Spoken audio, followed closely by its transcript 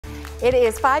It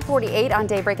is 5:48 on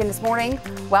Daybreak, and this morning,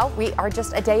 well, we are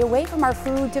just a day away from our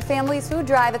Food to Families food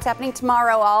drive. It's happening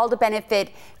tomorrow, all to benefit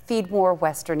FeedMore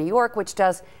Western New York, which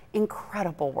does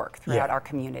incredible work throughout our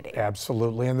community.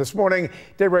 Absolutely. And this morning,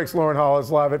 Daybreak's Lauren Hall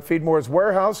is live at FeedMore's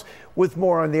warehouse with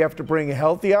more on the effort to bring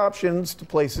healthy options to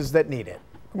places that need it.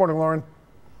 Good morning, Lauren.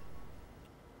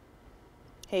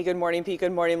 Hey, good morning, Pete.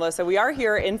 Good morning, Melissa. We are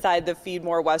here inside the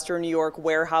FeedMore Western New York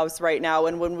warehouse right now.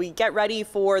 And when we get ready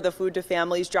for the Food to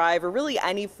Families drive, or really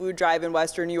any food drive in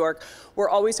Western New York, we're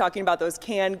always talking about those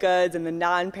canned goods and the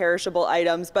non-perishable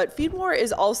items. But FeedMore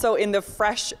is also in the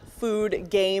fresh food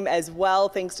game as well,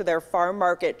 thanks to their farm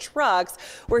market trucks.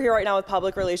 We're here right now with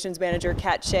Public Relations Manager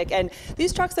Kat Schick, and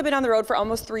these trucks have been on the road for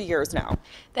almost 3 years now.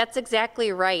 That's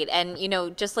exactly right. And, you know,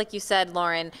 just like you said,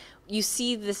 Lauren, you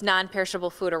see this non-perishable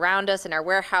food around us in our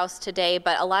warehouse today,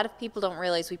 but a lot of people don't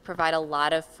realize we provide a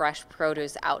lot of fresh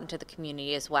produce out into the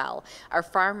community as well. Our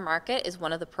farm market is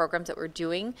one of the programs that we're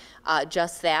doing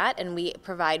just that, and we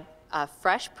provide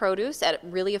fresh produce at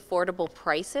really affordable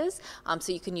prices.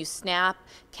 So you can use SNAP,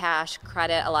 cash,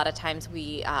 credit. A lot of times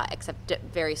we accept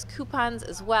various coupons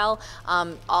as well,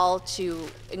 all to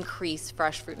increase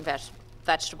fresh fruit and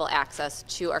vegetable access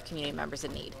to our community members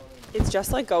in need. It's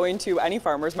just like going to any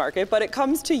farmer's market, but it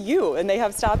comes to you, and they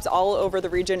have stops all over the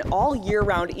region all year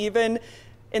round, even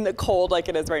in the cold like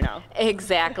it is right now.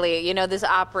 Exactly. You know, this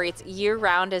operates year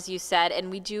round, as you said, and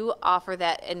we do offer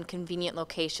that in convenient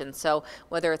locations. So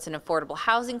whether it's an affordable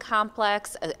housing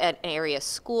complex, an area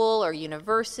school or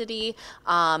university,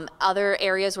 other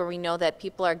areas where we know that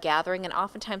people are gathering, and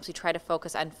oftentimes we try to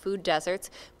focus on food deserts,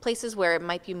 places where it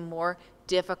might be more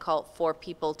difficult for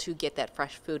people to get that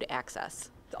fresh food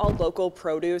access. All local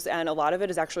produce, and a lot of it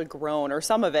is actually grown, or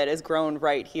some of it is grown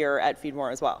right here at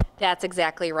FeedMore as well. That's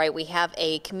exactly right. We have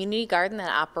a community garden that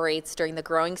operates during the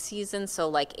growing season, so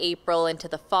like April into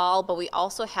the fall, but we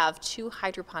also have 2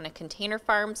 hydroponic container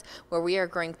farms where we are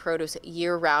growing produce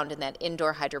year round in that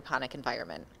indoor hydroponic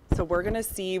environment. So we're going to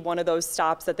see one of those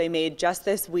stops that they made just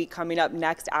this week coming up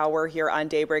next hour here on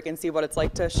Daybreak, and see what it's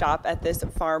like to shop at this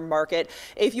farm market.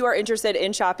 If you are interested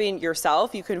in shopping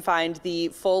yourself, you can find the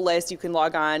full list. You can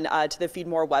log on to the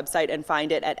FeedMore website and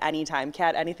find it at any time.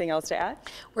 Kat, anything else to add?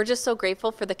 We're just so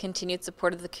grateful for the continued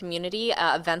support of the community.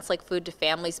 Events like Food to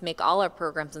Families make all our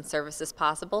programs and services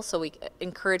possible, so we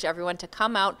encourage everyone to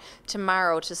come out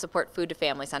tomorrow to support Food to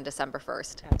Families on December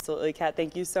 1st. Absolutely, Kat.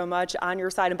 Thank you so much. On your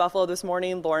side in Buffalo this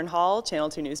morning, Lauren Hall, Channel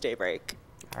 2 News Daybreak.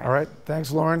 All right.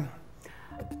 Thanks, Lauren.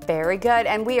 Very good.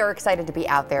 And we are excited to be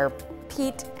out there.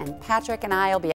 Pete and Patrick and I will be